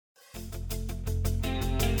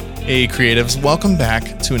Hey creatives, welcome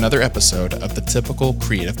back to another episode of the Typical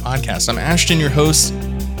Creative Podcast. I'm Ashton, your host.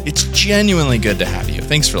 It's genuinely good to have you.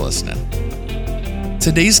 Thanks for listening.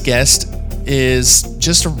 Today's guest is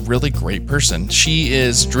just a really great person. She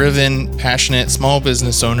is driven, passionate, small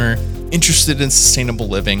business owner, interested in sustainable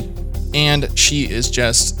living, and she is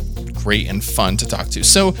just great and fun to talk to.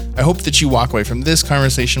 So I hope that you walk away from this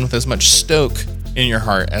conversation with as much stoke in your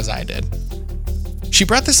heart as I did. She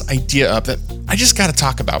brought this idea up that I just got to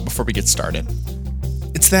talk about before we get started.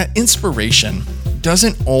 It's that inspiration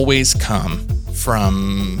doesn't always come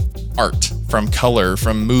from art, from color,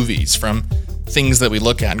 from movies, from things that we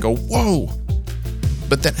look at and go, whoa,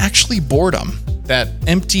 but that actually boredom, that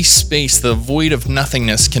empty space, the void of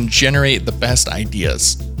nothingness can generate the best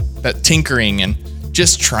ideas. That tinkering and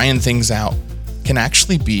just trying things out can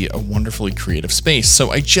actually be a wonderfully creative space.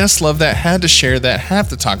 So I just love that, had to share that, have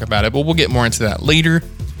to talk about it, but we'll get more into that later.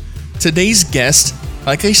 Today's guest,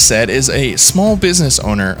 like I said, is a small business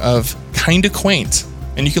owner of Kinda Quaint,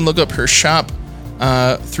 and you can look up her shop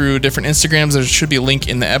through different Instagrams. There should be a link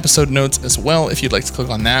in the episode notes as well if you'd like to click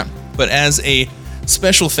on that. But as a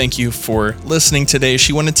special thank you for listening today,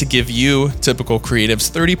 she wanted to give you, Typical Creatives,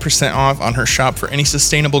 30% off on her shop for any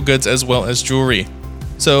sustainable goods as well as jewelry.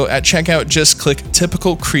 So at checkout, just click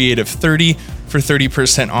Typical Creative 30 for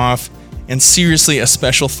 30% off. And seriously, a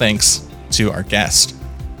special thanks to our guest.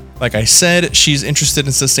 Like I said, she's interested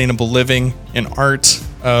in sustainable living, in art,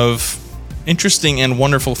 of interesting and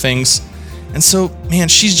wonderful things. And so, man,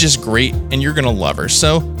 she's just great, and you're going to love her.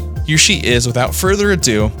 So here she is, without further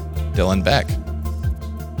ado, Dylan Beck.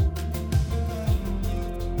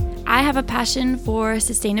 I have a passion for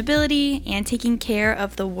sustainability and taking care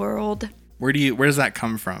of the world. Where does that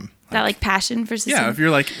come from? That passion for sustainability? Yeah, if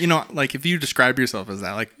you're if you describe yourself as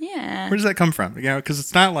that, yeah. Where does that come from? Because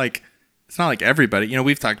it's not like everybody,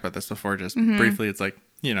 we've talked about this before, just briefly. It's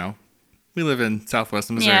we live in Southwest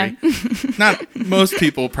Missouri. Yeah. Not most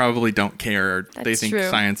people probably don't care, or they think true.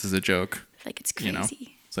 Science is a joke. It's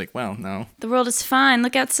crazy. It's well, no. The world is fine.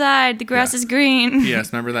 Look outside. The grass is green.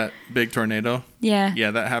 Yes, remember that big tornado? Yeah. Yeah,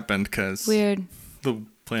 that happened because weird. The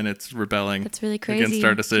planet's rebelling. That's really crazy. Against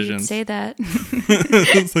our decisions. You'd say that.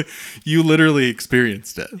 It's you literally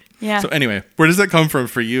experienced it. Yeah. So anyway, where does that come from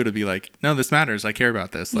for you to be no, this matters. I care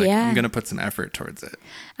about this. Yeah. I'm going to put some effort towards it.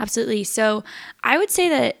 Absolutely. So I would say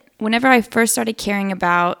that whenever I first started caring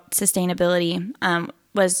about sustainability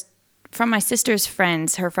was from my sister's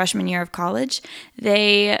friends, her freshman year of college.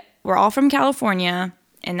 They were all from California,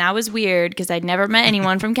 and that was weird because I'd never met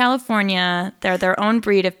anyone from California. They're their own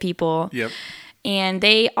breed of people. Yep. And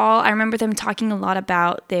I remember them talking a lot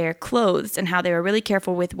about their clothes and how they were really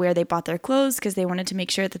careful with where they bought their clothes because they wanted to make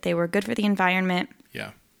sure that they were good for the environment.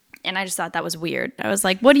 Yeah. And I just thought that was weird. I was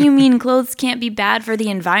like, what do you mean clothes can't be bad for the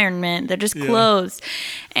environment? They're just clothes.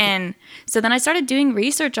 And so then I started doing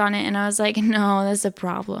research on it, and I was like, no, that's a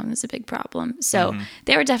problem. That's a big problem. So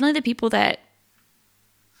they were definitely the people that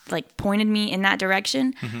pointed me in that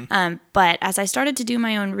direction. But as I started to do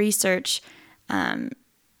my own research,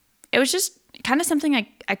 it was just kind of something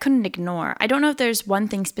I couldn't ignore. I don't know if there's one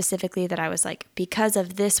thing specifically that I was because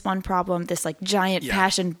of this one problem, this giant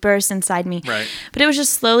passion burst inside me. Right. But it was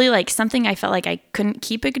just slowly something I felt I couldn't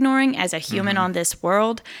keep ignoring as a human on this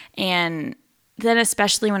world. And then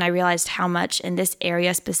especially when I realized how much in this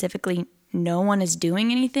area specifically no one is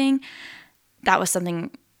doing anything, that was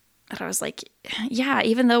something that I was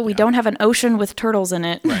even though we don't have an ocean with turtles in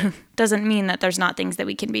it, right. doesn't mean that there's not things that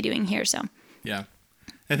we can be doing here. So yeah.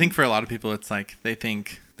 I think for a lot of people, it's they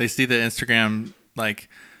see the Instagram,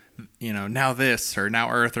 now this or now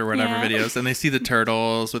Earth or whatever videos, and they see the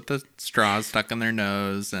turtles with the straws stuck in their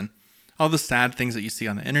nose and all the sad things that you see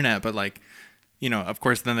on the internet. But of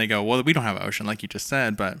course, then they go, well, we don't have an ocean, like you just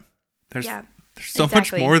said, but there's so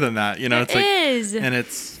much more than that. It's is. And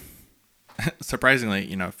it's surprisingly,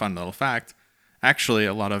 fun little fact. Actually,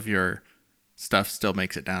 a lot of your stuff still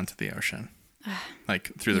makes it down to the ocean.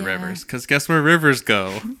 Through the rivers, because guess where rivers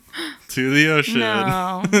go? To the ocean.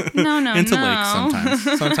 No, into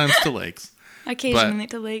lakes sometimes to lakes, occasionally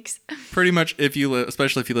to lakes. Pretty much,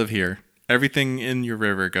 especially if you live here, everything in your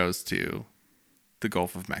river goes to the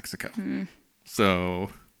Gulf of Mexico.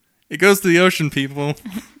 So it goes to the ocean, people.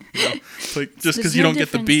 Just because you don't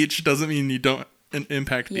get the beach doesn't mean you don't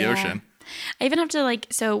impact the ocean. I even have to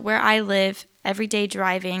so where I live, every day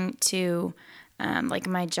driving to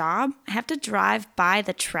my job, I have to drive by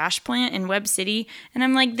the trash plant in Webb City, and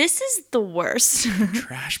I'm this is the worst.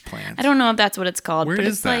 Trash plant? I don't know if that's what it's called. Where but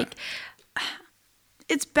is that?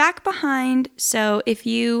 It's back behind, so if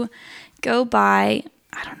you go by,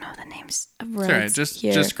 I don't know the names of roads. Sorry, just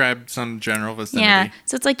describe some general vicinity. Yeah,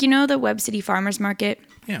 so it's the Webb City Farmers Market.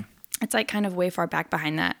 Yeah. It's like kind of way far back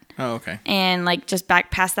behind that. Oh, okay. And like just back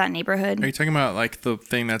past that neighborhood. Are you talking about like the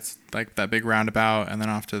thing that's like that big roundabout and then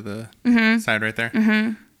off to the side right there?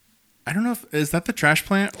 Mm-hmm. I don't know is that the trash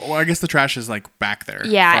plant? Well, I guess the trash is like back there.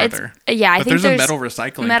 Yeah, farther. I but think there's a metal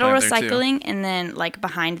recycling. Metal plant there, recycling, too. and then like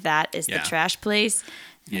behind that is the trash place.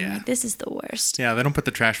 And Yeah. I'm like, this is the worst. Yeah, they don't put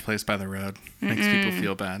the trash place by the road. Makes people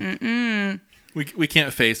feel bad. We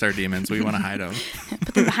can't face our demons. We want to hide them.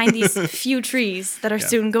 Put them behind these few trees that are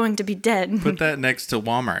soon going to be dead. Put that next to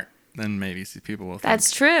Walmart. Then maybe people will think,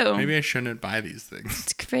 That's true. maybe I shouldn't buy these things.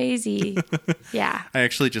 It's crazy. Yeah. I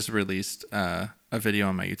actually just released a video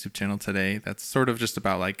on my YouTube channel today that's sort of just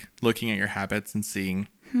about like looking at your habits and seeing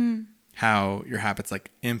how your habits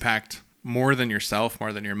like impact more than yourself,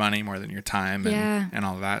 more than your money, more than your time and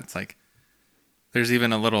all of that. It's like there's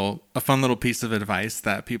even a fun little piece of advice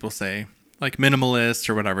that people say, like minimalists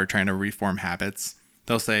or whatever, trying to reform habits.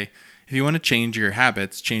 They'll say, if you want to change your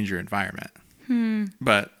habits, change your environment.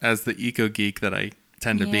 But as the eco geek that I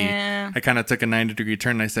tend to be, I kind of took a 90-degree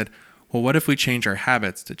turn and I said, well, what if we change our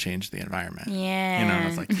habits to change the environment? Yeah. You know, and I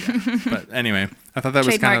was like, yeah. But anyway, I thought that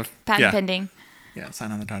was Trademark, kind of patent pending. Yeah,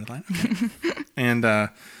 sign on the dotted line. Okay. And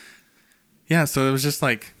so it was just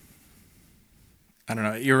like, I don't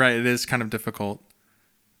know. You're right. It is kind of difficult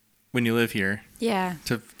when you live here. Yeah.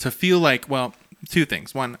 To feel like, well, two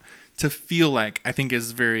things. One, to feel like I think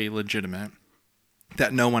is very legitimate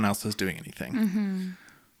that no one else is doing anything.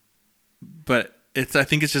 But I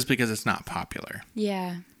think it's just because it's not popular.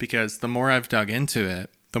 Yeah. Because the more I've dug into it,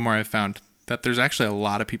 the more I've found that there's actually a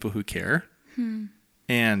lot of people who care.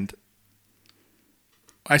 And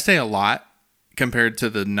I say a lot compared to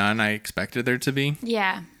the none I expected there to be.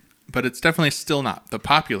 Yeah. But it's definitely still not the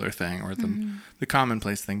popular thing or the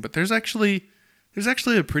commonplace thing. But there's actually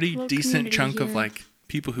a pretty decent chunk of like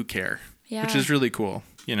people who care, which is really cool,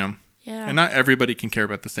 you know? Yeah. And not everybody can care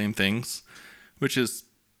about the same things, which is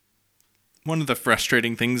one of the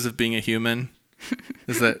frustrating things of being a human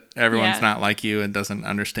is that everyone's not like you and doesn't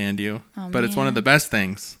understand you. But it's one of the best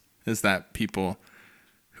things is that people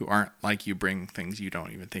who aren't like you bring things you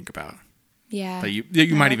don't even think about. Yeah. That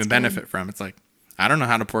you might even benefit from. It's like, I don't know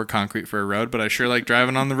how to pour concrete for a road, but I sure like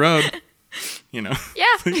driving on the road. You know? Yeah.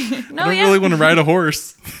 I don't really want to ride a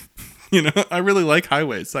horse. You know, I really like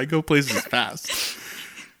highways. I go places fast.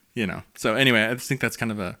 You know. So anyway, I just think that's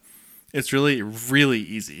kind of it's really, really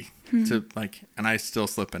easy to like, and I still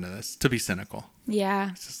slip into this, to be cynical.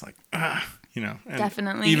 Yeah. It's just like, you know. And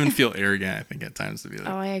definitely. Even feel arrogant, I think, at times to be like,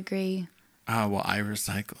 oh, I agree. Oh, well, I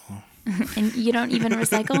recycle. And you don't even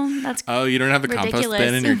recycle? That's you don't have a compost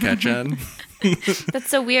bin in your kitchen? That's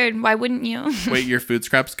so weird. Why wouldn't you? Wait, your food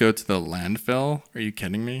scraps go to the landfill? Are you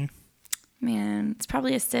kidding me? Man, it's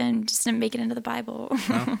probably a sin. Just didn't make it into the Bible.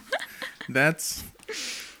 Well, that's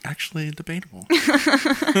actually debatable.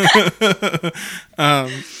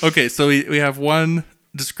 Okay, so we have one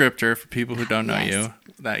descriptor for people who don't know you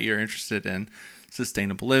that you're interested in.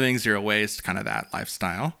 Sustainable living, zero waste, kind of that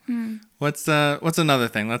lifestyle. What's another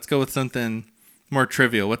thing? Let's go with something more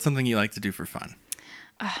trivial. What's something you like to do for fun?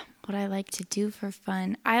 What I like to do for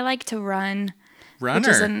fun. I like to run. Runner.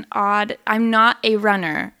 Which is I'm not a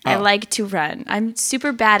runner. I like to run. I'm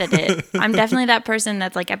super bad at it. I'm definitely that person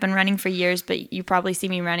that's like, I've been running for years, but you probably see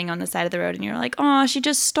me running on the side of the road and you're like, oh, she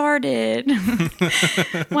just started.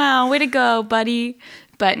 Wow, way to go, buddy.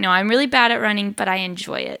 But no, I'm really bad at running, but I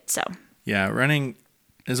enjoy it. So yeah, running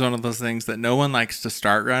is one of those things that no one likes to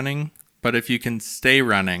start running, but if you can stay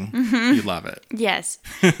running, you love it. Yes.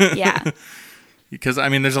 Yeah. Because, I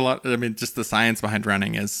mean, there's a lot, just the science behind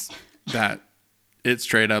running is that it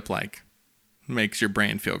straight up, like, makes your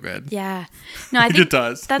brain feel good. Yeah. No, I think it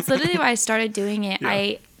does. That's literally why I started doing it. Yeah.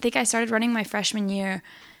 I think I started running my freshman year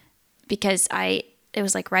because it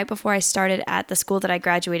was like right before I started at the school that I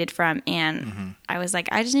graduated from. And I was like,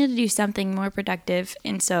 I just need to do something more productive.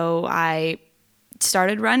 And so I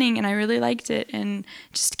started running and I really liked it and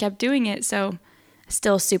just kept doing it. So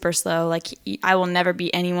still super slow. Like I will never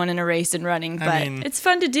beat anyone in a race in running, but it's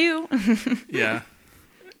fun to do. Yeah.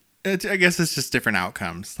 I guess it's just different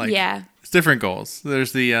outcomes. Like, yeah. It's different goals.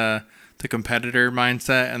 There's the competitor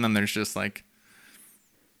mindset, and then there's just like,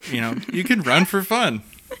 you know, you can run for fun.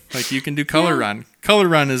 Like you can do color run. Color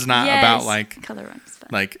run is not about like color run is fun.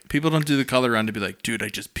 Like people don't do the color run to be like, dude, I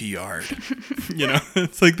just PR'd. You know,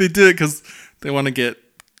 it's like they do it because they want to get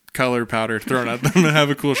color powder thrown at them and have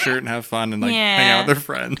a cool shirt and have fun and like hang out with their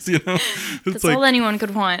friends. You know, that's like, all anyone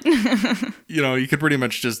could want. You know, you could pretty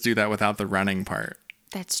much just do that without the running part.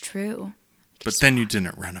 That's true. But then you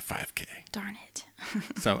didn't run a 5K. Darn it.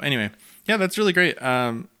 So anyway, yeah, that's really great.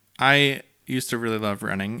 I used to really love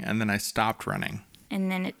running, and then I stopped running.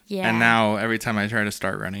 And then And now every time I try to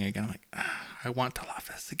start running again, I'm like, I want to love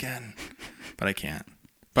this again, but I can't.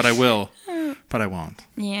 But I will, but I won't.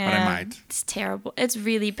 Yeah. But I might. It's terrible. It's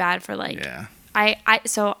really bad for like, Yeah. I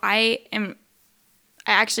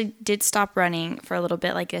actually did stop running for a little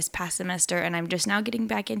bit like this past semester, and I'm just now getting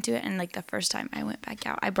back into it. And like the first time I went back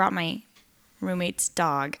out, I brought my roommate's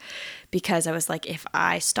dog because I was like, if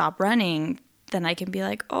I stop running, then I can be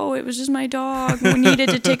like, oh, it was just my dog. We needed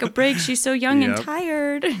to take a break. She's so young and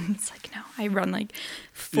tired. And it's like, no, I run like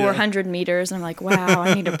 400 meters. And I'm like, wow,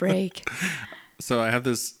 I need a break. So I have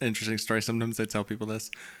this interesting story. Sometimes I tell people this.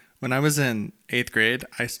 When I was in 8th grade,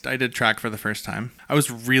 I did track for the first time. I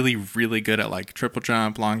was really, really good at like triple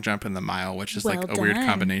jump, long jump, and the mile, which is like a weird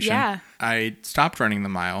combination. Yeah. I stopped running the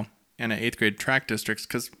mile in an 8th grade track districts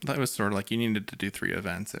because that was sort of like you needed to do 3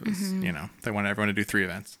 events. It was, they wanted everyone to do 3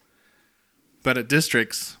 events. But at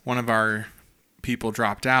districts, one of our people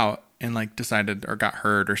dropped out and like decided or got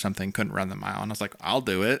hurt or something, couldn't run the mile. And I was like, I'll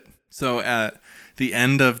do it. So at the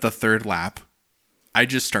end of the 3rd lap, I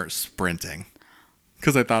just start sprinting.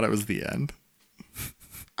 Because I thought it was the end.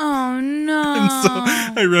 Oh, no. And so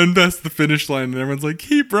I run past the finish line and everyone's like,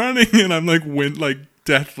 keep running. And I'm like,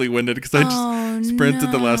 deathly winded because I just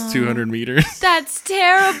sprinted the last 200 meters. That's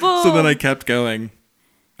terrible. So then I kept going.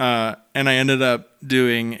 And I ended up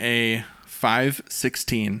doing a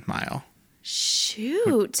 5:16 mile.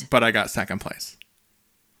 Shoot. But I got 2nd place.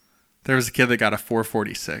 There was a kid that got a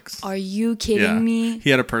 4:46. Are you kidding me? He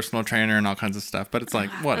had a personal trainer and all kinds of stuff, but it's like,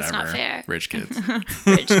 whatever. That's not fair. Rich kids.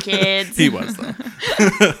 Rich kids. He was,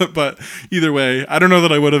 though. But either way, I don't know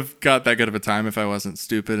that I would have got that good of a time if I wasn't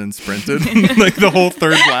stupid and sprinted like the whole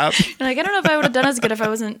 3rd lap. You're like, I don't know if I would have done as good if I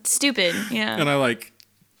wasn't stupid. Yeah. And I like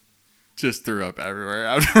just threw up everywhere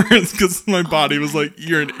afterwards because my body was like,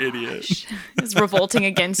 you're an idiot. It was revolting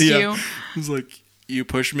against you. It was like, you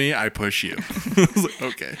push me, I push you. I was like,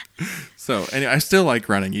 okay. So anyway, I still like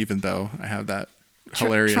running, even though I have that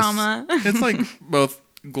hilarious trauma. It's like both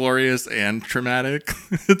glorious and traumatic.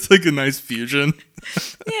 It's like a nice fusion.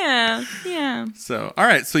 Yeah. So, all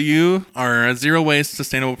right. So you are a zero waste,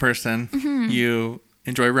 sustainable person. Mm-hmm. You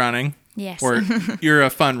enjoy running. Yes. Or you're a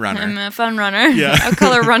fun runner. I'm a fun runner. Yeah. A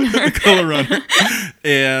color runner. A color runner.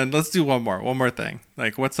 And let's do one more thing.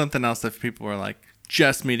 Like, what's something else if people were like,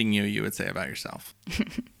 just meeting you would say about yourself?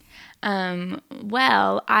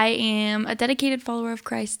 Well, I am a dedicated follower of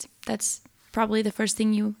Christ. That's probably the first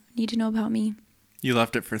thing you need to know about me. You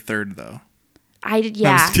left it for 3rd, though.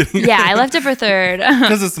 Yeah, I left it for 3rd.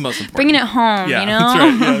 Because it's the most important. Bringing it home, you know?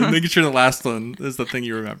 That's right. Yeah, making sure the last one is the thing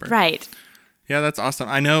you remember. Right. Yeah, that's awesome.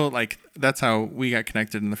 I know, like, that's how we got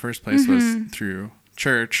connected in the first place was through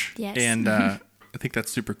church. Yes. And I think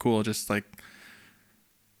that's super cool. Just, like,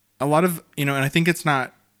 a lot of, and I think it's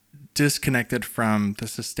not disconnected from the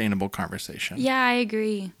sustainable conversation. Yeah, I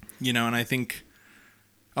agree. And I think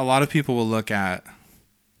a lot of people will look at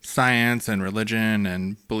science and religion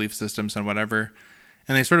and belief systems and whatever,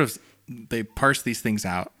 and they parse these things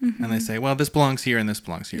out and they say, well, this belongs here and this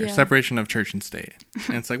belongs here. Yeah. Separation of church and state.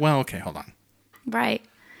 And it's like, well, okay, hold on. Right.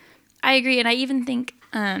 I agree. And I even think,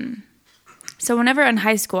 so whenever in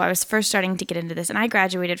high school, I was first starting to get into this, and I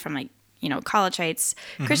graduated from like, College Heights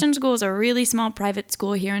Christian School is a really small private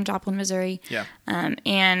school here in Joplin, Missouri. Yeah.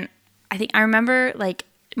 And I remember like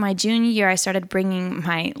my junior year, I started bringing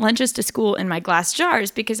my lunches to school in my glass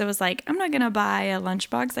jars because I was like, I'm not going to buy a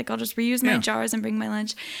lunchbox. Like I'll just reuse my jars and bring my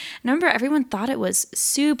lunch. And I remember everyone thought it was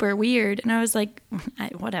super weird. And I was like,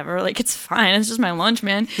 whatever, like it's fine. It's just my lunch,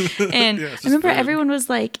 man. And I remember everyone was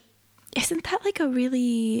like, isn't that like a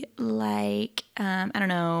really like, I don't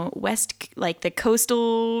know, like the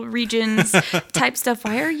coastal regions type stuff?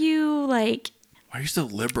 Why are you so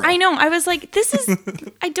liberal? I know. I was like, this is,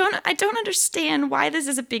 I don't understand why this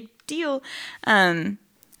is a big deal.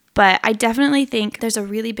 But I definitely think there's a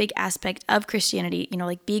really big aspect of Christianity,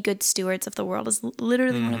 like be good stewards of the world is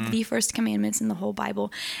literally one of the first commandments in the whole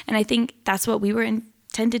Bible. And I think that's what we were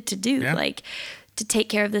intended to do, like to take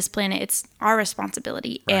care of this planet. It's our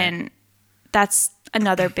responsibility. Right. And that's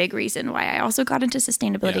another big reason why I also got into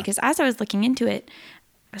sustainability, because as I was looking into it,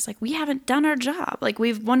 I was like, we haven't done our job. Like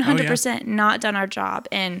we've 100% not done our job.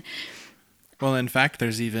 And well, in fact,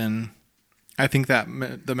 there's even, I think that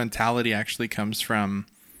the mentality actually comes from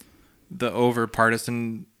the over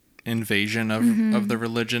partisan invasion of the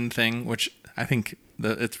religion thing, which I think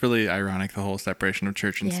it's really ironic, the whole separation of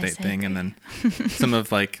church and state thing. And then some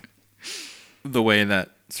of like the way that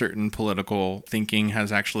certain political thinking has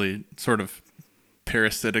actually sort of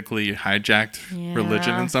parasitically hijacked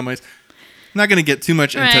religion in some ways. I'm not going to get too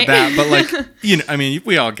much into that, but like, I mean,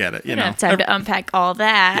 we all get it, We don't have time to unpack all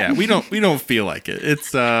that. Yeah, we don't feel like it.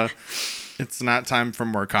 It's it's not time for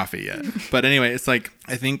more coffee yet. But anyway, it's like,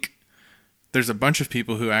 I think there's a bunch of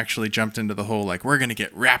people who actually jumped into the whole, like, we're going to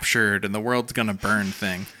get raptured and the world's going to burn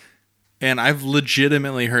thing. And I've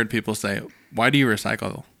legitimately heard people say, why do you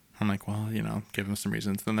recycle? I'm like, well, give them some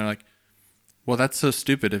reasons. Then they're like, well, that's so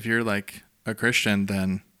stupid. If you're like a Christian,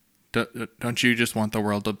 then don't you just want the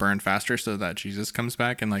world to burn faster so that Jesus comes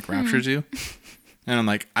back and like raptures you? And I'm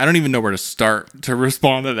like, I don't even know where to start to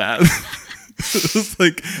respond to that. It's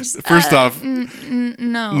like, first off,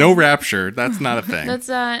 no rapture. That's not a thing. That's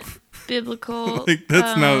not biblical. Like,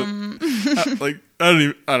 that's like,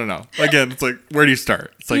 I don't know. Again, it's like, where do you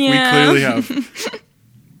start? It's like, we clearly have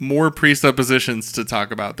more presuppositions to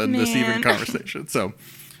talk about than this even conversation. So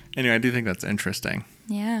anyway, I do think that's interesting.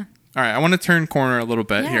 Yeah. All right, I want to turn corner a little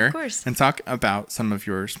bit here and talk about some of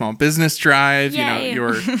your small business drive. Yay.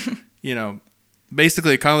 You're,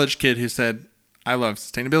 basically a college kid who said, I love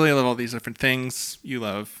sustainability. I love all these different things. You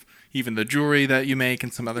love even the jewelry that you make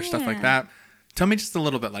and some other stuff like that. Tell me just a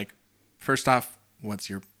little bit, like, first off, what's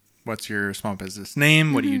your small business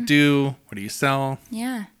name? What do you do? What do you sell?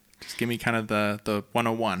 Yeah. Just give me kind of the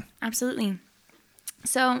 101. Absolutely.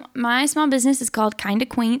 So my small business is called Kinda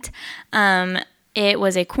Quaint. It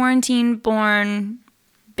was a quarantine-born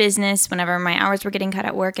business whenever my hours were getting cut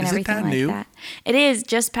at work and everything like that. It is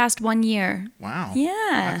just past 1 year. Wow.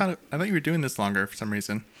 Yeah. I thought you were doing this longer for some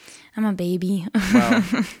reason. I'm a baby. Well,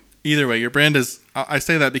 either way, your brand is, I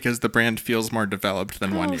say that because the brand feels more developed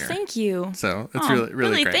than 1 year. Thank you. So it's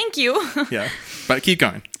really great. Thank you. Yeah. But keep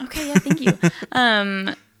going. Okay. Yeah. Thank you.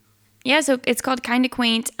 So it's called Kinda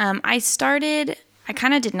Quaint. I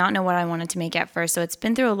kind of did not know what I wanted to make at first, so it's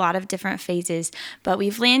been through a lot of different phases, but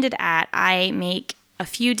we've landed at I make a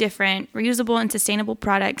few different reusable and sustainable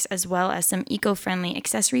products as well as some eco-friendly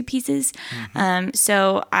accessory pieces.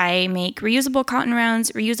 So I make reusable cotton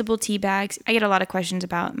rounds, reusable tea bags. I get a lot of questions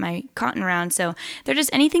about my cotton rounds, so they're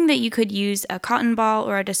just anything that you could use a cotton ball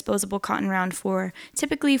or a disposable cotton round for,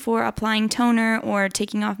 typically for applying toner or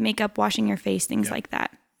taking off makeup, washing your face, things like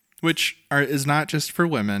that. Which is not just for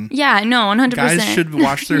women. Yeah, no, 100%. Guys should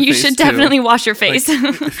wash their face. You should definitely wash your face.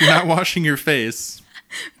 Like, if you're not washing your face,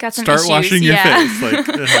 start washing your face. Like,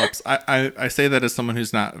 it helps. I say that as someone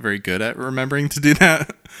who's not very good at remembering to do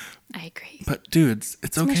that. I agree. But dudes,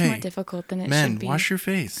 it's okay. Much more difficult than it should be. Men, wash your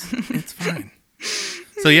face. It's fine.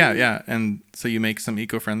 So yeah. And so you make some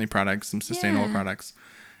eco-friendly products, some sustainable products.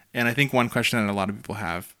 And I think one question that a lot of people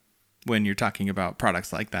have when you're talking about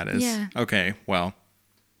products like that is, okay, well,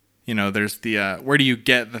 there's the, where do you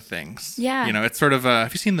get the things? Yeah. It's sort of,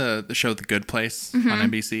 have you seen the show The Good Place on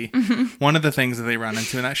NBC? One of the things that they run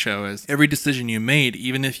into in that show is every decision you made,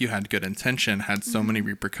 even if you had good intention, had so many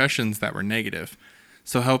repercussions that were negative.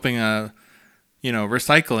 So helping,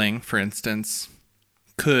 recycling, for instance,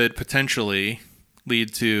 could potentially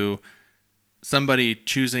lead to somebody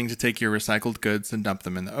choosing to take your recycled goods and dump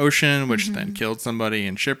them in the ocean, which then killed somebody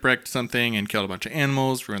and shipwrecked something and killed a bunch of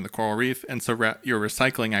animals, ruined the coral reef. And so your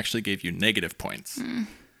recycling actually gave you negative points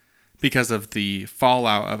because of the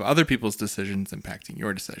fallout of other people's decisions impacting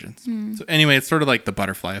your decisions. So anyway, it's sort of like the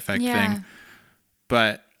butterfly effect thing.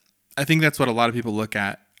 But I think that's what a lot of people look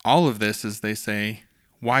at. All of this is they say,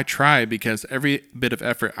 why try? Because every bit of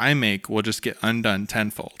effort I make will just get undone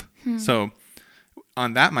tenfold. So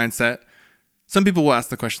on that mindset, some people will ask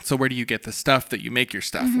the question, so where do you get the stuff that you make your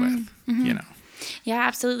stuff with? Yeah,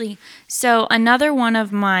 absolutely. So another one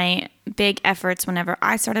of my big efforts whenever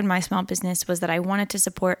I started my small business was that I wanted to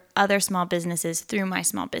support other small businesses through my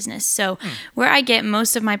small business. So where I get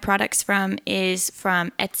most of my products from is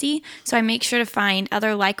from Etsy. So I make sure to find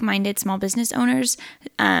other like-minded small business owners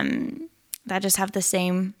that just have the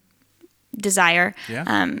same desire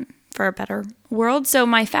for a better world. So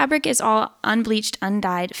my fabric is all unbleached,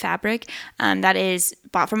 undyed fabric that is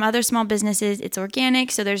bought from other small businesses. It's organic,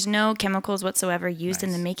 so there's no chemicals whatsoever used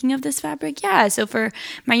in the making of this fabric. Yeah, so for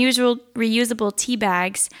my usual reusable tea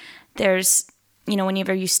bags, there's,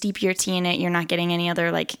 whenever you steep your tea in it, you're not getting any other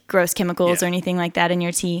like gross chemicals or anything like that in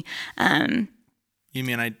your tea. You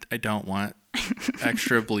mean I don't want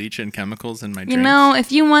extra bleach and chemicals in my drinks?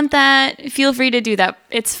 If you want that, feel free to do that.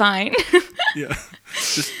 It's fine. Yeah.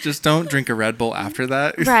 Just don't drink a Red Bull after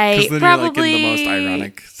that. Right. Because then probably, you're like in the most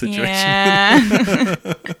ironic situation. Yeah.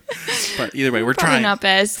 But either way, we're probably trying. Not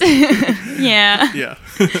best. Yeah. Yeah.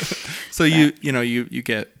 So you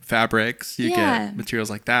get fabrics, you get materials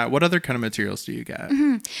like that. What other kind of materials do you get?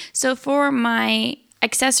 So for my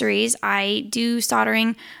accessories, I do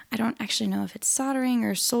soldering. I don't actually know if it's soldering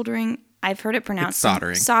or soldering. I've heard it pronounced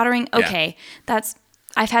soldering. Soldering. Okay. Yeah.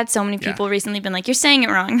 I've had so many people recently been like, you're saying it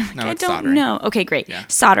wrong. No, I it's don't soldering. know. Okay, great. Yeah.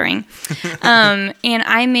 Soldering. And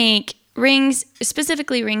I make rings,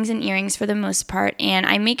 specifically rings and earrings for the most part. And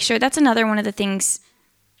I make sure that's another one of the things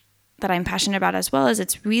that I'm passionate about as well, is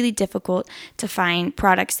it's really difficult to find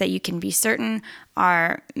products that you can be certain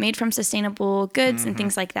are made from sustainable goods and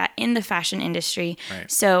things like that in the fashion industry. Right.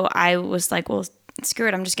 So I was like, well, screw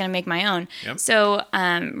it, I'm just going to make my own. Yep. So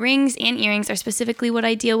rings and earrings are specifically what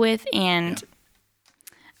I deal with. And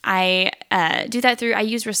I do that I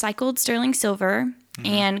use recycled sterling silver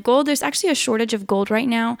and gold. There's actually a shortage of gold right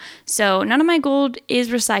now. So none of my gold is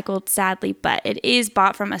recycled, sadly, but it is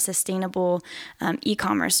bought from a sustainable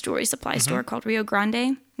e-commerce jewelry supply store called Rio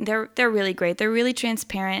Grande. They're really great. They're really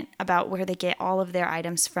transparent about where they get all of their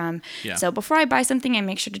items from. Yeah. So before I buy something, I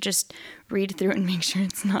make sure to just read through and make sure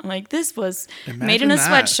it's not like this was made in a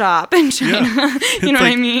sweatshop in China. Yeah. You know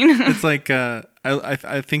what I mean? It's like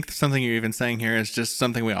I think something you're even saying here is just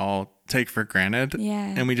something we all take for granted.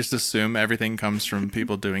 Yeah. And we just assume everything comes from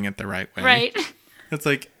people doing it the right way. Right. It's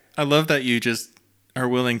like, I love that you just are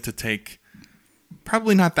willing to take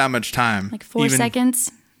probably not that much time. Like 4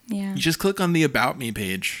 seconds. Yeah. You just click on the About Me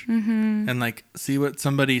page and like see what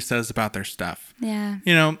somebody says about their stuff. Yeah.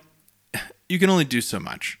 You know, you can only do so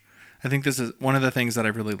much. I think this is one of the things that I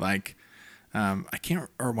really like. One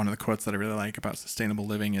of the quotes that I really like about sustainable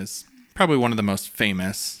living is probably one of the most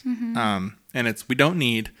famous. And it's, we don't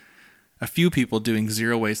need a few people doing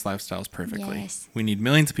zero waste lifestyles perfectly. Yes. We need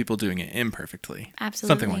millions of people doing it imperfectly. Absolutely.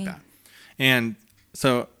 Something like that. And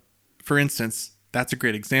so, for instance, that's a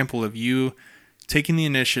great example of you taking the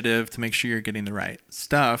initiative to make sure you're getting the right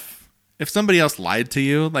stuff. If somebody else lied to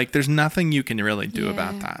you, like, there's nothing you can really do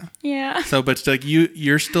about that. Yeah. So, but it's like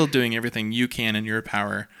you're still doing everything you can in your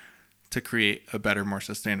power to create a better, more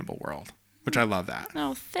sustainable world, which I love that.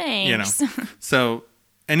 Oh, thanks. You know, so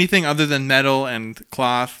anything other than metal and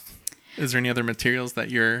cloth, is there any other materials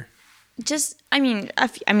that you're... Just,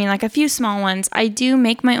 like a few small ones. I do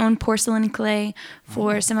make my own porcelain clay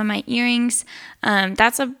for some of my earrings.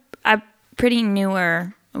 That's a pretty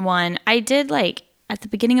newer one. I did, like, at the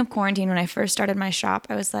beginning of quarantine when I first started my shop,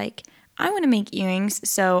 I was like, I want to make earrings.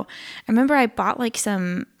 So I remember I bought like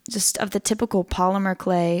some just of the typical polymer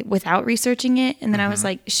clay without researching it. And then I was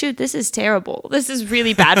like, shoot, this is terrible. This is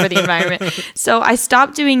really bad for the environment. So I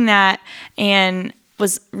stopped doing that and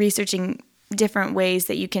was researching different ways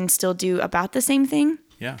that you can still do about the same thing.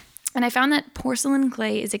 Yeah. And I found that porcelain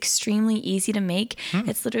clay is extremely easy to make.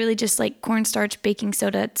 It's literally just like cornstarch, baking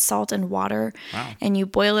soda, salt, and water. Wow. And you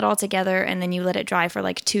boil it all together and then you let it dry for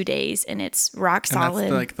like 2 days and it's rock solid.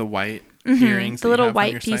 And that's like the white earrings. The little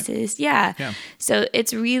white pieces. Yeah. So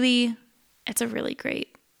it's a really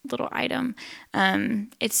great little item.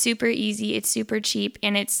 It's super easy. It's super cheap.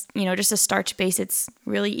 And it's, just a starch base. It's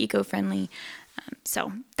really eco-friendly.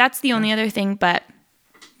 So that's the only other thing, but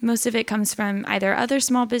most of it comes from either other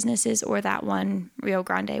small businesses or that one Rio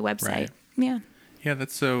Grande website. Right. Yeah. Yeah,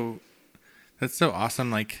 that's so awesome.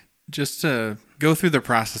 Like, just to go through the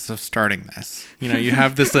process of starting this, you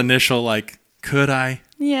have this initial, like, could I?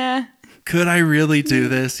 Yeah. Could I really do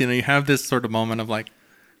this? You have this sort of moment of like,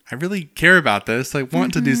 I really care about this. I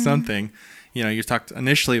want to do something. You talked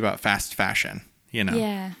initially about fast fashion,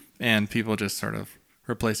 Yeah. and people just sort of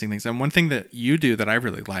replacing things. And one thing that you do that I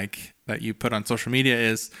really like that you put on social media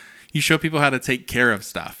is you show people how to take care of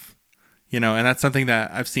stuff, and that's something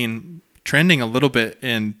that I've seen trending a little bit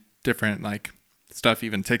in different like stuff,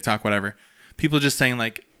 even TikTok, whatever. People just saying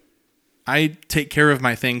like, I take care of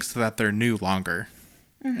my things so that they're new longer,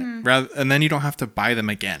 and then you don't have to buy them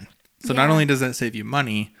again. So not only does that save you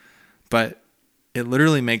money, but it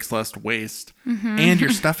literally makes less waste, and your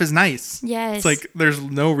stuff is nice. Yes. It's like, there's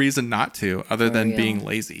no reason not to, other than being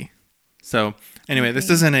lazy. So anyway, this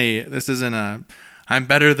isn't a, I'm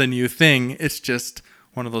better than you thing. It's just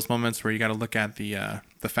one of those moments where you got to look at the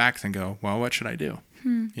facts and go, well, what should I do?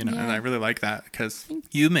 And I really like that because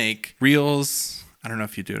you make reels. I don't know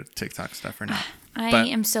if you do TikTok stuff or not. I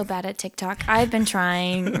am so bad at TikTok. I've been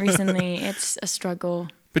trying recently. It's a struggle.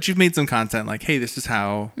 But you've made some content like, hey, this is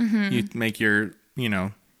how you make your,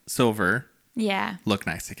 silver look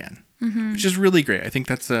nice again, which is really great. I think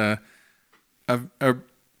that's a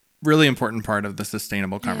really important part of the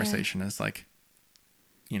sustainable conversation is like,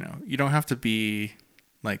 you don't have to be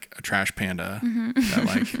like a trash panda that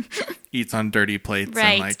like eats on dirty plates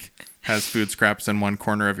and like has food scraps in one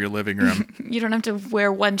corner of your living room. You don't have to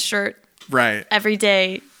wear one shirt every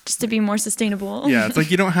day just to be more sustainable. Yeah. It's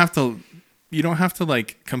like, you don't have to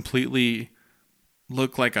like completely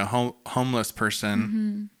look like a homeless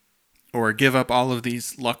person or give up all of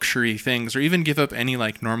these luxury things or even give up any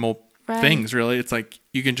like normal things. Really. It's like,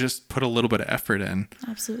 you can just put a little bit of effort in.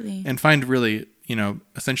 Absolutely. And find really,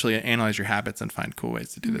 essentially analyze your habits and find cool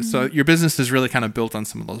ways to do this. So your business is really kind of built on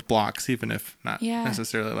some of those blocks, even if not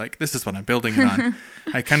necessarily like, this is what I'm building it on.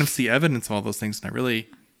 I kind of see evidence of all those things. And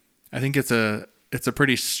I think it's a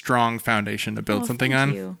pretty strong foundation to build something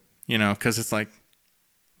on, because it's like,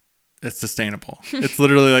 it's sustainable. It's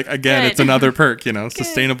literally like, again, it's another perk,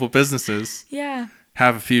 sustainable businesses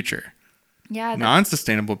have a future. Yeah.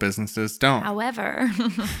 Non-sustainable businesses don't. However.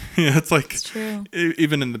 It's like, it's true.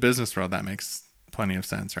 Even in the business world, that makes plenty of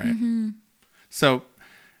sense, right? So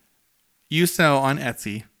you sell on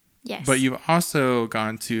Etsy. Yes. But you've also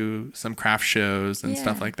gone to some craft shows and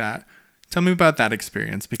stuff like that. Tell me about that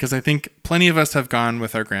experience, because I think plenty of us have gone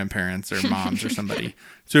with our grandparents or moms or somebody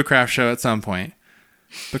to a craft show at some point.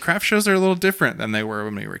 But craft shows are a little different than they were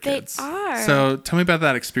when we were kids. They are. So tell me about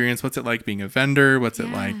that experience. What's it like being a vendor? What's it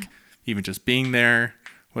like even just being there?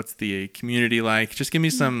 What's the community like? Just give me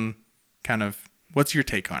some kind of, what's your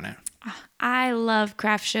take on it? I love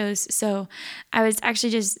craft shows. So I was actually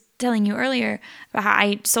just telling you earlier about how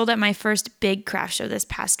I sold at my first big craft show this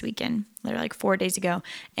past weekend, literally like 4 days ago.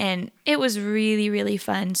 And it was really, really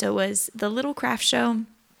fun. So it was the Little Craft Show.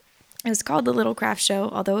 It was called the Little Craft Show,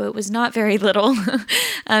 although it was not very little.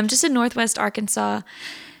 Just in Northwest Arkansas.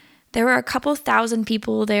 There were a couple thousand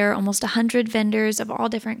people there, almost 100 vendors of all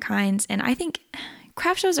different kinds. And I think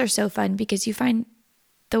craft shows are so fun because you find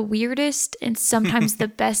the weirdest and sometimes the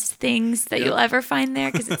best things that you'll ever find there,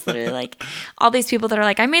 because it's literally like all these people that are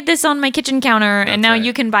like, I made this on my kitchen counter and now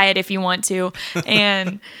you can buy it if you want to.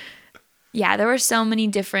 And yeah, there were so many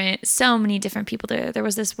different people there. There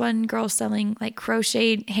was this one girl selling like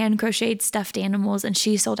hand crocheted stuffed animals, and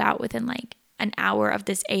she sold out within like an hour of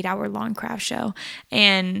this 8-hour long craft show.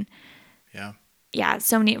 And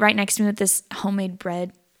so many, right next to me with this homemade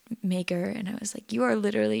bread maker. And I was like, you are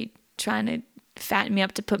literally trying to fatten me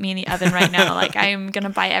up to put me in the oven right now. Like, I am going to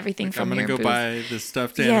buy everything from your booth. I'm going to go buy this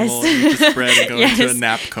stuffed animal, eat this bread, and go into a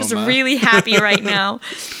nap coma. I'm just really happy right now.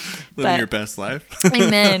 Living your best life.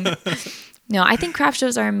 Amen. No, I think craft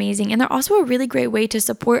shows are amazing, and they're also a really great way to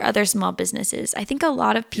support other small businesses. I think a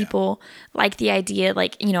lot of people like the idea,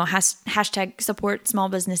 like, hashtag support small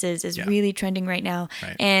businesses is really trending right now.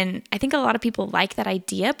 Right. And I think a lot of people like that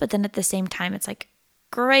idea, but then at the same time, it's like,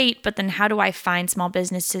 great, but then how do I find small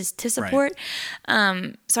businesses to support?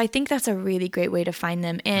 Right. So I think that's a really great way to find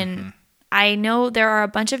them. And I know there are a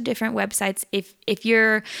bunch of different websites. If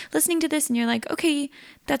you're listening to this and you're like, okay,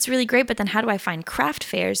 that's really great, but then how do I find craft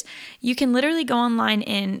fairs? You can literally go online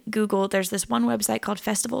and Google. There's this one website called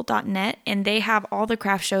festival.net, and they have all the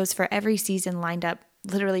craft shows for every season lined up,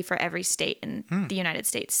 literally for every state in the United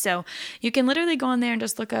States. So you can literally go on there and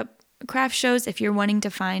just look up craft shows if you're wanting to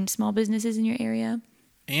find small businesses in your area.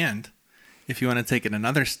 And if you want to take it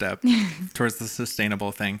another step towards the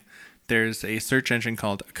sustainable thing, there's a search engine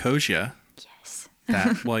called Ecosia. Yes.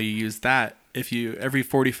 That while you use that, if you every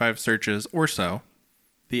 45 searches or so,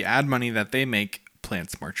 the ad money that they make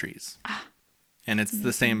plants more trees. And it's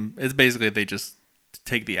the same. It's basically they just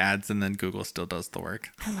take the ads and then Google still does the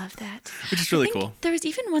work. I love that. Which is really cool. There was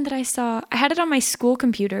even one that I saw. I had it on my school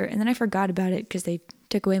computer and then I forgot about it because they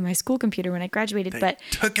took away my school computer when I graduated. They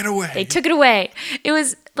took it away. It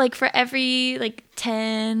was like for every like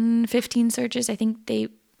 10, 15 searches, I think they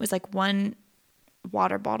was like one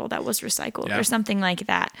water bottle that was recycled or something like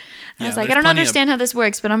that. And I was like, I don't understand how this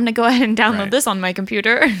works, but I'm going to go ahead and download this on my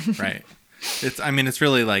computer. Right. It's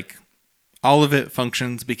really like all of it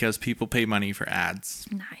functions because people pay money for ads.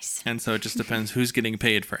 Nice. And so it just depends who's getting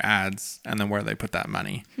paid for ads and then where they put that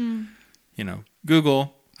money.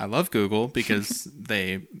 Google, I love Google because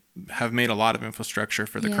they have made a lot of infrastructure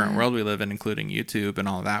for the current world we live in, including YouTube and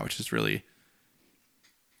all of that, which is really,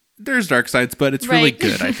 there's dark sides, but it's really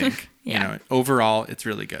good, I think. Overall, it's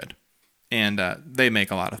really good. And they make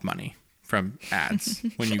a lot of money from ads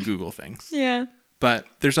when you Google things. Yeah. But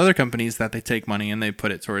there's other companies that they take money and they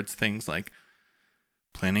put it towards things like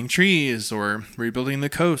planting trees or rebuilding the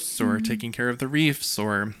coasts or taking care of the reefs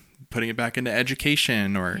or putting it back into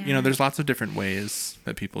education or, there's lots of different ways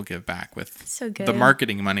that people give back with the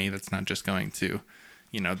marketing money that's not just going to,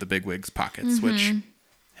 the bigwigs' pockets, which,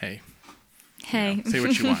 hey. Say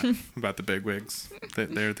what you want about the bigwigs.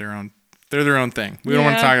 They're their own thing. We don't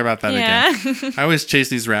want to talk about that again. I always chase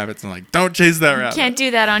these rabbits and don't chase that rabbit. Can't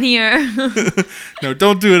do that on here. No,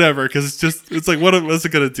 don't do it ever because it's like, what's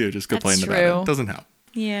it going to do? Just complain about it. It doesn't help.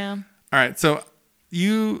 Yeah. All right. So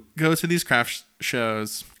you go to these craft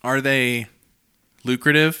shows. Are they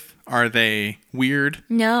lucrative? Are they weird?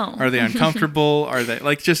 No. Are they uncomfortable? Are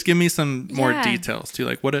they just give me some more details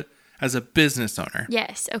too. As a business owner.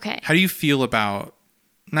 Yes. Okay. How do you feel about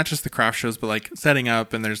not just the craft shows, but setting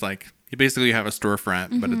up and there's You basically have a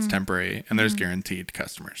storefront, but it's temporary, and there's guaranteed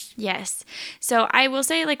customers. Yes. So I will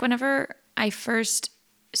say, like, whenever I first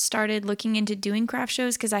started looking into doing craft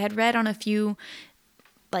shows, because I had read on a few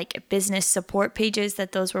like business support pages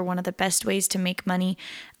that those were one of the best ways to make money,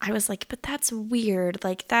 I was like, but that's weird.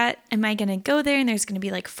 Like, that, am I going to go there and there's going to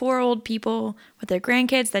be like 4 old people with their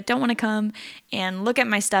grandkids that don't want to come and look at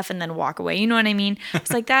my stuff and then walk away? You know what I mean?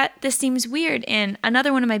 It's like this seems weird. And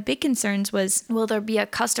another one of my big concerns was, will there be a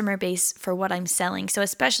customer base for what I'm selling? So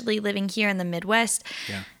especially living here in the Midwest,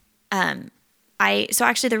 so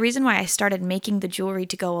actually the reason why I started making the jewelry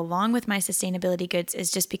to go along with my sustainability goods is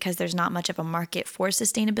just because there's not much of a market for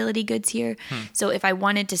sustainability goods here. So if I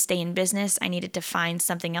wanted to stay in business, I needed to find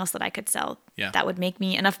something else that I could sell that would make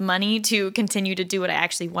me enough money to continue to do what I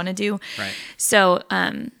actually want to do. Right. So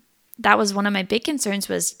that was one of my big concerns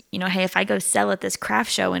was, hey, if I go sell at this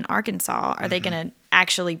craft show in Arkansas, are they going to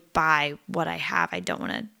actually buy what I have? I don't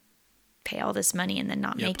want to pay all this money and then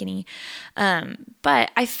not make any.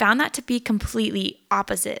 But I found that to be completely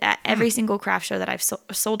opposite at every single craft show that I've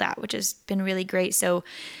sold at, which has been really great. So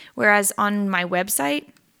whereas on my website,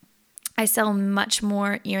 I sell much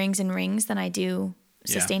more earrings and rings than I do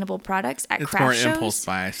sustainable products at craft shows. It's more impulse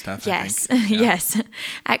buy stuff. Yes. I think. Yeah. Yes.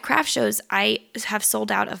 At craft shows, I have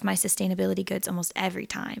sold out of my sustainability goods almost every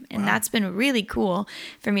time. And that's been really cool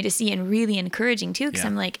for me to see and really encouraging too. Cause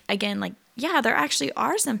I'm like, again, like, there actually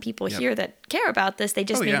are some people here that care about this. They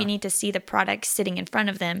just maybe need to see the product sitting in front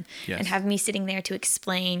of them and have me sitting there to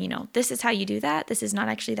explain, this is how you do that. This is not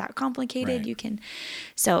actually that complicated. Right. You can.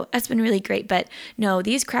 So that's been really great. But no,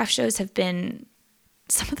 these craft shows have been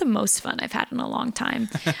some of the most fun I've had in a long time.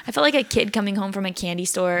 I felt like a kid coming home from a candy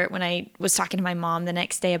store when I was talking to my mom the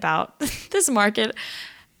next day about this market.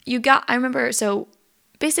 I remember, so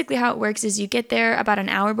basically how it works is you get there about an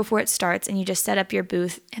hour before it starts and you just set up your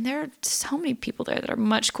booth. And there are so many people there that are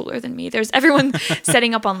much cooler than me. There's everyone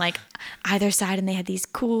setting up on like either side, and they had these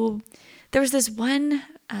cool, there was this one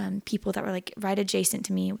people that were like right adjacent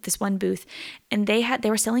to me with this one booth, and they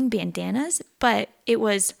were selling bandanas, but it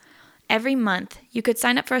was every month. You could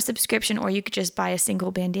sign up for a subscription or you could just buy a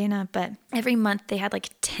single bandana, but every month they had like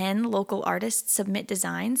 10 local artists submit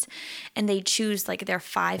designs, and they choose like their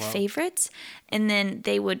 5 favorites, and then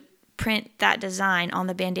they would print that design on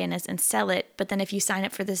the bandanas and sell it. But then if you sign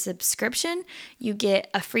up for the subscription, you get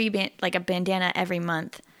a free like a bandana every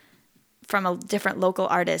month from a different local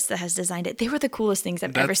artist that has designed it. They were the coolest things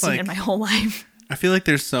I've ever seen in my whole life. I feel like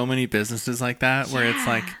there's so many businesses like that where it's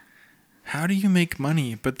like, how do you make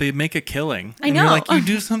money? But they make a killing. I know. You're like, you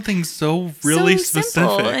do something so really so specific.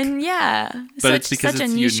 Simple, and but so it's because such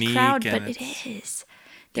it's a niche unique crowd, but it is.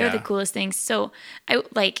 They're the coolest things. So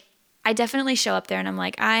I definitely show up there and I'm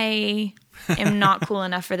like, I am not cool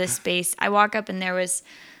enough for this space. I walk up and there was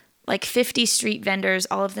like 50 street vendors,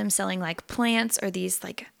 all of them selling like plants or these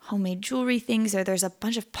like homemade jewelry things, or there's a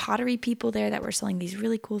bunch of pottery people there that were selling these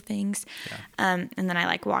really cool things. And then I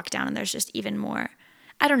like walk down and there's just even more.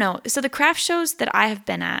 I don't know. So the craft shows that I have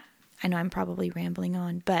been at, I know I'm probably rambling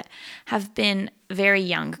on, but have been very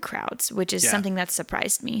young crowds, which is something that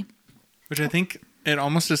surprised me. Which I think it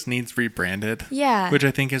almost just needs rebranded. Yeah. Which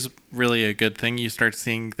I think is really a good thing. You start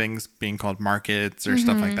seeing things being called markets or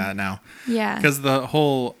stuff like that now. Yeah. Because the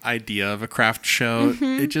whole idea of a craft show,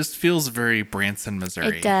 it just feels very Branson,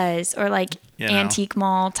 Missouri. It does. Or like antique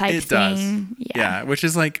mall type thing. Does. Yeah. Which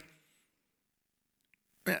is like,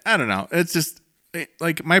 I don't know. It's just,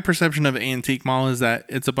 like my perception of antique mall is that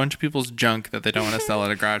it's a bunch of people's junk that they don't want to sell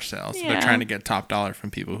at a garage sale. So they're trying to get top dollar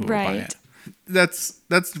from people who will buy it. That's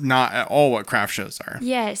not at all what craft shows are.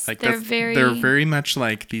 Yes, like they're very much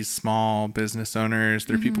like these small business owners.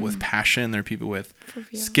 They're people with passion. They're people with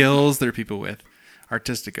skills. They're people with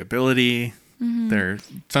artistic ability. They're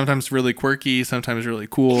sometimes really quirky, sometimes really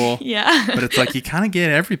cool. Yeah. But it's like you kind of get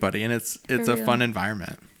everybody, and it's a fun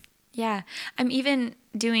environment. Yeah. I'm even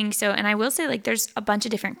doing so, and I will say like there's a bunch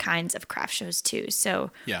of different kinds of craft shows too.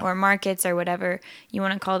 So, or markets or whatever you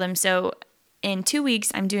want to call them. So in 2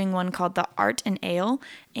 weeks, I'm doing one called the Art and Ale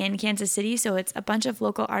in Kansas City. So it's a bunch of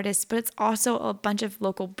local artists, but it's also a bunch of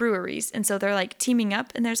local breweries. And so they're like teaming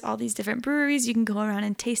up, and there's all these different breweries. You can go around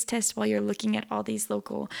and taste test while you're looking at all these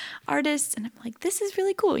local artists. And I'm like, this is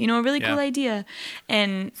really cool. A really cool idea.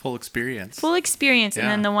 And full experience. Yeah. And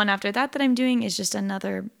then the one after that I'm doing is just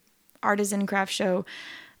another artisan craft show.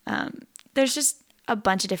 There's just a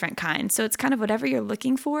bunch of different kinds. So it's kind of whatever you're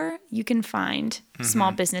looking for, you can find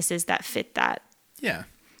small businesses that fit that. Yeah.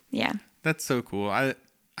 Yeah. That's so cool. I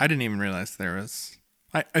didn't even realize there was,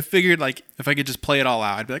 I figured like if I could just play it all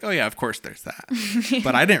out, I'd be like, oh yeah, of course there's that.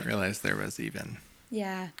 But I didn't realize there was even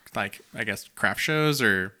like, I guess craft shows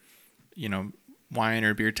or, wine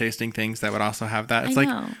or beer tasting things that would also have that. It's I like,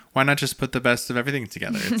 know. why not just put the best of everything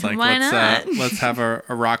together? It's like, Why let's have a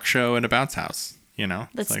rock show and a bounce house, you know?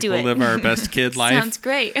 Let's it's like, do we'll it. live our best kid life. Sounds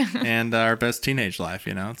great. And our best teenage life,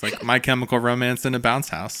 you know? It's like My Chemical Romance and a bounce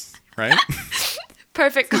house, right?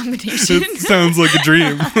 Perfect combination. It sounds like a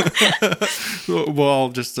dream. We'll all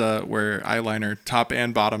just wear eyeliner top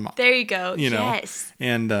and bottom. There you go. You know, yes.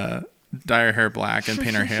 and dye our hair black and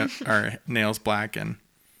paint our nails black, and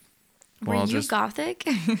Were you gothic?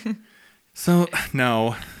 So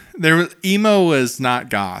no, emo was not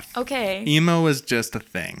goth. Okay. Emo was just a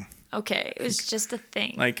thing. Okay. It was just a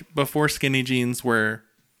thing. Like before skinny jeans were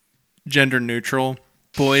gender neutral,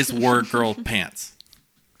 boys wore girl pants.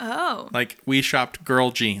 Oh. Like we shopped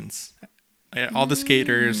girl jeans. All the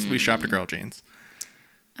skaters, we shopped girl jeans.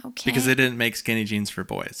 Okay. Because they didn't make skinny jeans for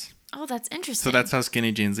boys. Oh, that's interesting. So that's how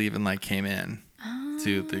skinny jeans even like came in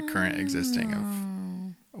to the current existing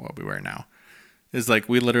of what we wear now. Is like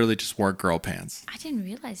we literally just wore girl pants. I didn't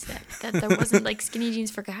realize that there wasn't like skinny jeans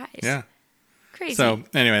for guys. Yeah. Crazy. So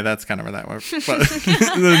anyway, that's kind of where that went. But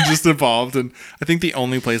then it just evolved, and I think the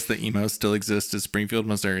only place that emo still exists is Springfield,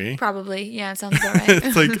 Missouri. Probably. Yeah, it sounds about right.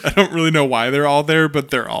 It's like I don't really know why they're all there, but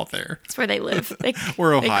they're all there. It's where they live. They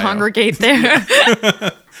Ohio. congregate there.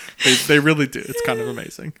 They really do. It's kind of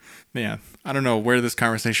amazing. Yeah. I don't know where this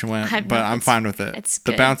conversation went, but I'm fine with it. It's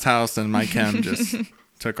the good. bounce house and My Chem just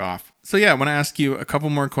took off. So yeah, I want to ask you a couple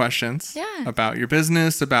more questions about your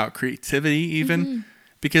business, about creativity even,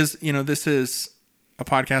 because, you know, this is a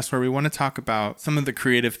podcast where we want to talk about some of the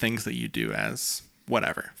creative things that you do as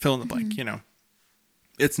whatever, fill in the blank, you know.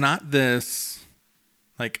 It's not this,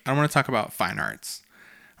 like, I don't want to talk about fine arts.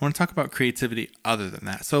 I want to talk about creativity other than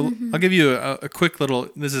that. So I'll give you a quick little,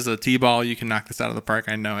 this is a T-ball. You can knock this out of the park.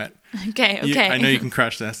 I know it. Okay. I know you can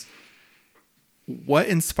crush this. What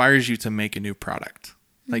inspires you to make a new product?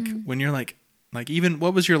 Like when you're like even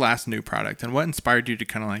what was your last new product, and what inspired you to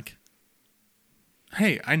kind of like,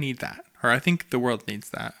 hey, I need that, or I think the world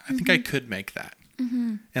needs that. I think I could make that.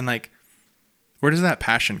 And like, where does that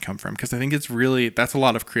passion come from? Because I think it's really, that's a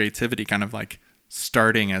lot of creativity kind of like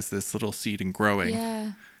starting as this little seed and growing.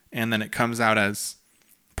 Yeah. And then it comes out as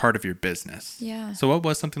part of your business. Yeah. So what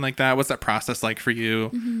was something like that? What's that process like for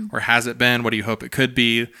you? Or has it been? What do you hope it could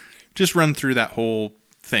be? Just run through that whole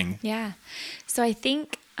thing. Yeah. So I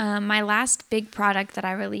think my last big product that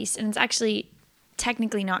I released, and it's actually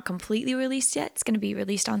technically not completely released yet. It's going to be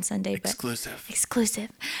released on Sunday.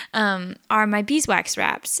 Exclusive. Are my beeswax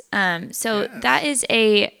wraps. So that is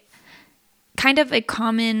a kind of a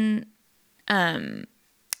common, common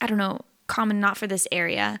not for this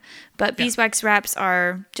area, but beeswax wraps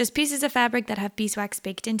are just pieces of fabric that have beeswax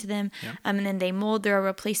baked into them. And then they mold. They're a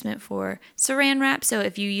replacement for saran wrap. So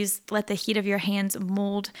if you let the heat of your hands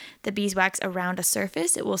mold the beeswax around a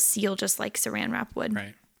surface, it will seal just like saran wrap would.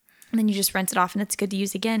 Right. And then you just rinse it off and it's good to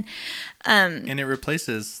use again. And it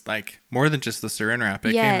replaces like more than just the saran wrap.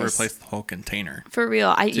 It can replace the whole container. For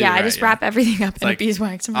real. I just wrap everything up in like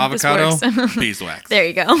beeswax. Avocado, beeswax. There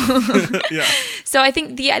you go. Yeah. So I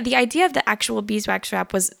think the idea of the actual beeswax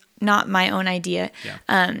wrap was not my own idea.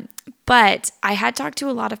 Yeah. But I had talked to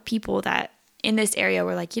a lot of people that in this area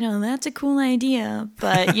were like, that's a cool idea,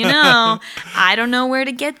 but I don't know where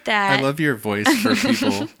to get that. I love your voice for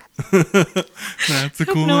people. That's a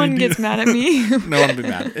cool idea. No one gets mad at me. No one will be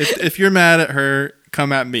mad. If you're mad at her,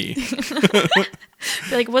 come at me.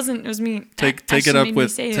 Like it was me. Take it up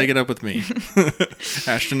with me.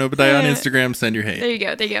 Ashton Obadiah on Instagram. Send your hate. There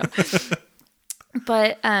you go.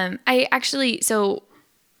 But I actually, so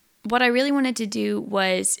what I really wanted to do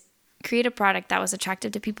was create a product that was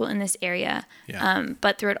attractive to people in this area,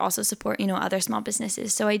 but through it also support, other small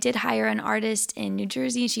businesses. So I did hire an artist in New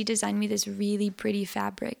Jersey. She designed me this really pretty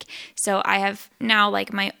fabric. So I have now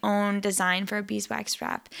like my own design for a beeswax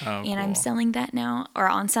wrap, and cool. I'm selling that now, or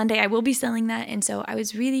on Sunday I will be selling that. And so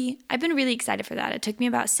I've been really excited for that. It took me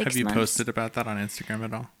about 6 months. Have you posted about that on Instagram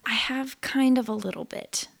at all? I have kind of a little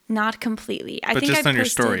bit, not completely. But think just on your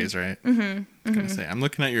stories, right? I was gonna say, I'm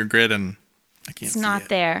looking at your grid and I can't see it. It's not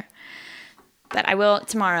there. But I will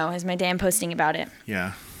tomorrow as my day I'm posting about it.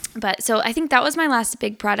 Yeah. But so I think that was my last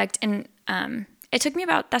big product. And it took me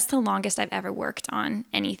that's the longest I've ever worked on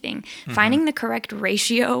anything. Finding the correct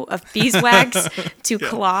ratio of beeswax to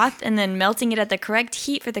cloth and then melting it at the correct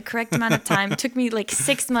heat for the correct amount of time took me like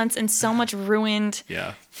 6 months and so much ruined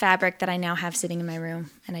fabric that I now have sitting in my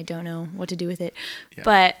room. And I don't know what to do with it. Yeah.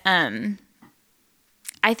 But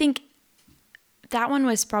I think that one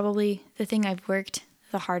was probably the thing I've worked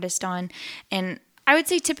the hardest on. And I would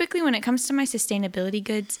say typically when it comes to my sustainability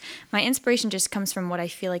goods, my inspiration just comes from what I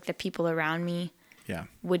feel like the people around me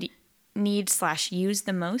would need/use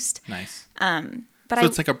the most. Nice. But so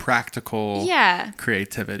it's like a practical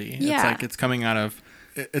creativity. Yeah. It's like it's coming out of,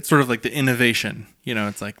 it's sort of like the innovation. You know,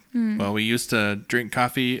 it's like, well, we used to drink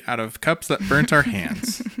coffee out of cups that burnt our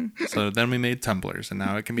hands. So then we made tumblers, and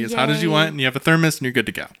now it can be as hot as you want, and you have a thermos, and you're good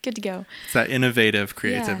to go. Good to go. It's that innovative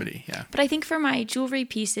creativity. Yeah. But I think for my jewelry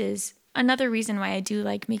pieces, another reason why I do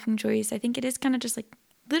like making jewelries, I think it is kind of just like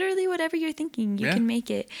literally whatever you're thinking, you can make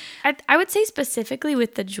it. I would say specifically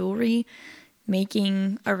with the jewelry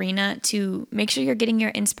making arena to make sure you're getting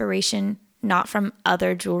your inspiration not from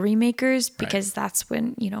other jewelry makers, because that's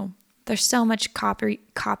when, you know, there's so much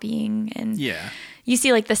copying, and you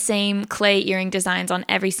see like the same clay earring designs on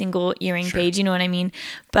every single earring page, you know what I mean?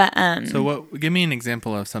 But so give me an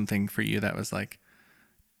example of something for you that was like,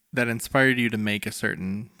 that inspired you to make a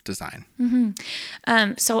certain design.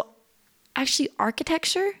 So actually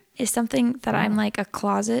architecture is something that I'm like a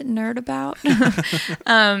closet nerd about.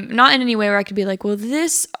 Not in any way where I could be like, well,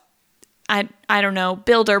 this, I don't know,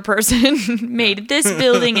 builder person made this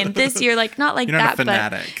building in this year. Like, not like You're not that, a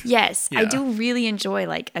fanatic. But yes, I do really enjoy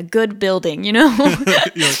like a good building, you know?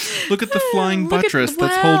 Look at the flying buttress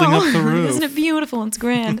that's holding up the roof. Isn't it beautiful? It's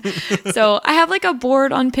grand. So I have like a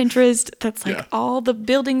board on Pinterest that's like all the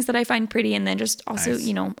buildings that I find pretty. And then just also,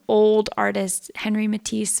 you know, old artists, Henry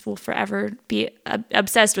Matisse, will forever be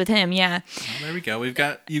obsessed with him. Yeah. Well, there we go. We've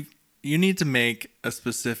got, you need to make a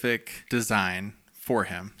specific design for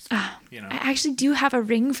him. You know. I actually do have a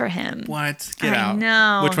ring for him. What? Get out.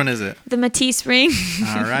 No. Which one is it? The Matisse ring.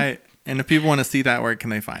 All right. And if people want to see that, where can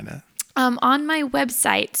they find it? On my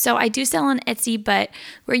website. So I do sell on Etsy, but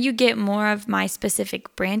where you get more of my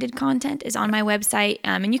specific branded content is on my website.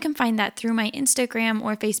 And you can find that through my Instagram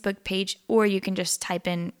or Facebook page, or you can just type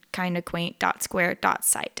in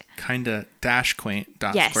kindaquaint.square.site.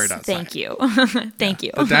 Kinda-quaint.square.site. Yes, thank you. Thank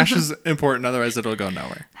you. The dash is important, otherwise it'll go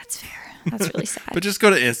nowhere. That's fair. That's really sad. But just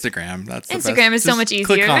go to Instagram. That's the Instagram best. is so much easier.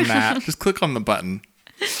 Click on that. Just click on the button.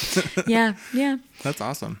 Yeah. That's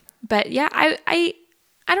awesome. But yeah, I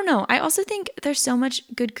don't know. I also think there's so much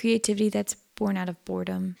good creativity that's born out of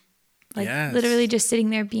boredom. Like literally just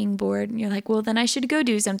sitting there being bored, and you're like, well, then I should go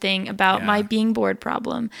do something about my being bored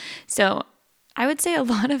problem. So I would say a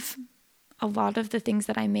lot of the things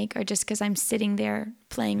that I make are just because I'm sitting there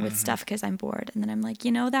playing with stuff because I'm bored. And then I'm like,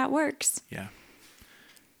 you know, that works. Yeah.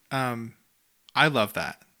 I love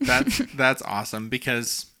that. That's awesome,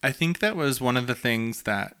 because I think that was one of the things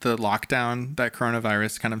that the lockdown, that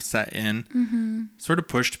coronavirus kind of set in, sort of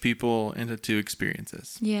pushed people into two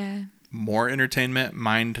experiences. Yeah. More entertainment,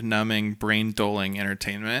 mind-numbing, brain-dulling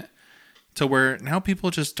entertainment, to where now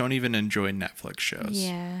people just don't even enjoy Netflix shows.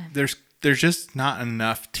 Yeah. There's just not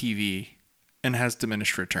enough TV, and has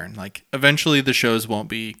diminished return. Like, eventually the shows won't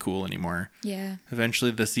be cool anymore. Yeah.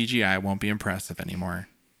 Eventually the CGI won't be impressive anymore.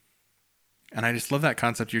 And I just love that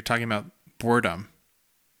concept. You're talking about boredom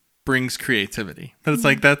brings creativity. But it's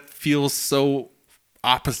like, that feels so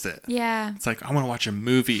opposite. Yeah. It's like, I want to watch a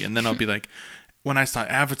movie, and then I'll be like, when I saw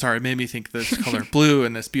Avatar, it made me think this color blue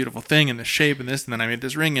and this beautiful thing and this shape and this, and then I made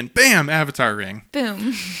this ring and bam, Avatar ring.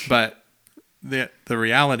 Boom. But the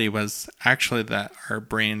reality was actually that our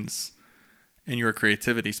brains and your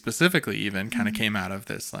creativity specifically even kind of came out of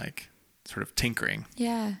this like sort of tinkering.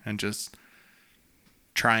 Yeah. And just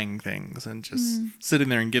trying things and just sitting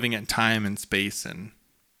there and giving it time and space and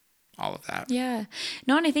all of that. Yeah.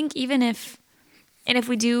 No, and I think even if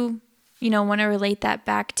we do, you know, want to relate that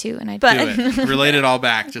back to, do it. Relate it all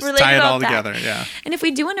back. Just tie it all together. Yeah. And if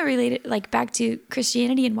we do want to relate it like back to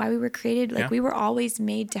Christianity and why we were created, like we were always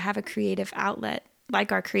made to have a creative outlet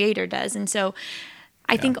like our Creator does. And so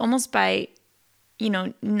I think almost by, you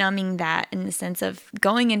know, numbing that in the sense of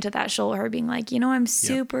going into that shoulder, being like, you know, I'm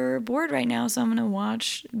super bored right now, so I'm going to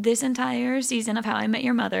watch this entire season of How I Met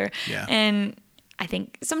Your Mother. Yeah. And I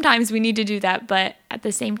think sometimes we need to do that, but at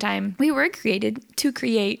the same time, we were created to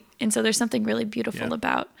create. And so there's something really beautiful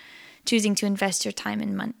about choosing to invest your time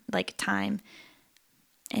in time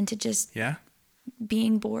and to just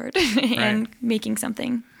being bored and making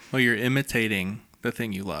something. Well, you're imitating the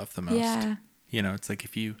thing you love the most. Yeah. You know, it's like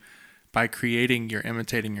by creating, you're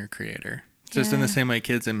imitating your creator. Just in the same way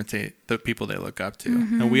kids imitate the people they look up to.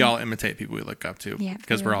 And we all imitate people we look up to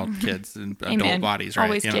because we're all kids in adult bodies, right?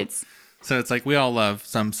 Always kids. So it's like we all love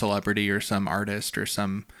some celebrity or some artist or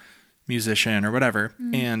some musician or whatever,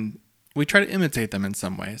 and we try to imitate them in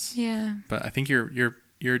some ways. Yeah. But I think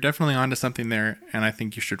you're definitely onto something there, and I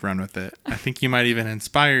think you should run with it. I think you might even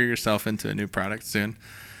inspire yourself into a new product soon,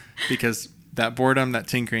 because that boredom, that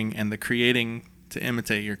tinkering, and the creating to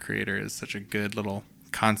imitate your creator is such a good little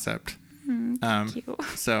concept. Thank you.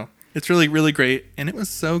 So it's really, really great, and it was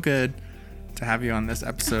so good to have you on this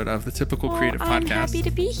episode of the Typical Creative Podcast. I'm happy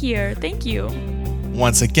to be here. Thank you.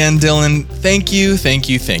 Once again, Dylan, thank you.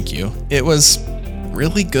 It was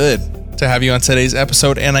really good to have you on today's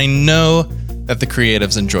episode, and I know that the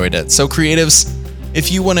creatives enjoyed it. So creatives,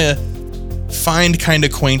 if you want to find Kinda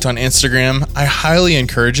Quaint on Instagram, I highly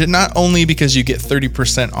encourage it, not only because you get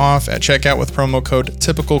 30% off at checkout with promo code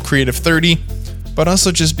TypicalCreative30, but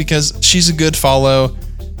also just because she's a good follow.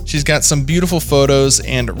 She's got some beautiful photos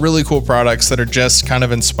and really cool products that are just kind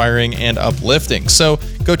of inspiring and uplifting. So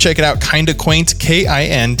go check it out, Kinda Quaint,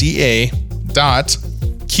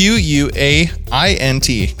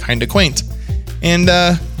 KINDA.QUAINT, Kinda Quaint. And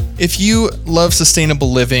if you love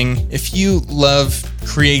sustainable living, if you love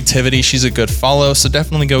creativity, she's a good follow. So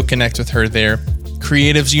definitely go connect with her there.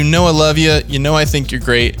 Creatives, you know I love you. You know I think you're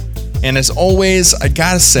great. And as always, I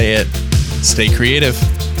gotta say it, stay creative.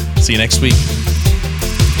 See you next week.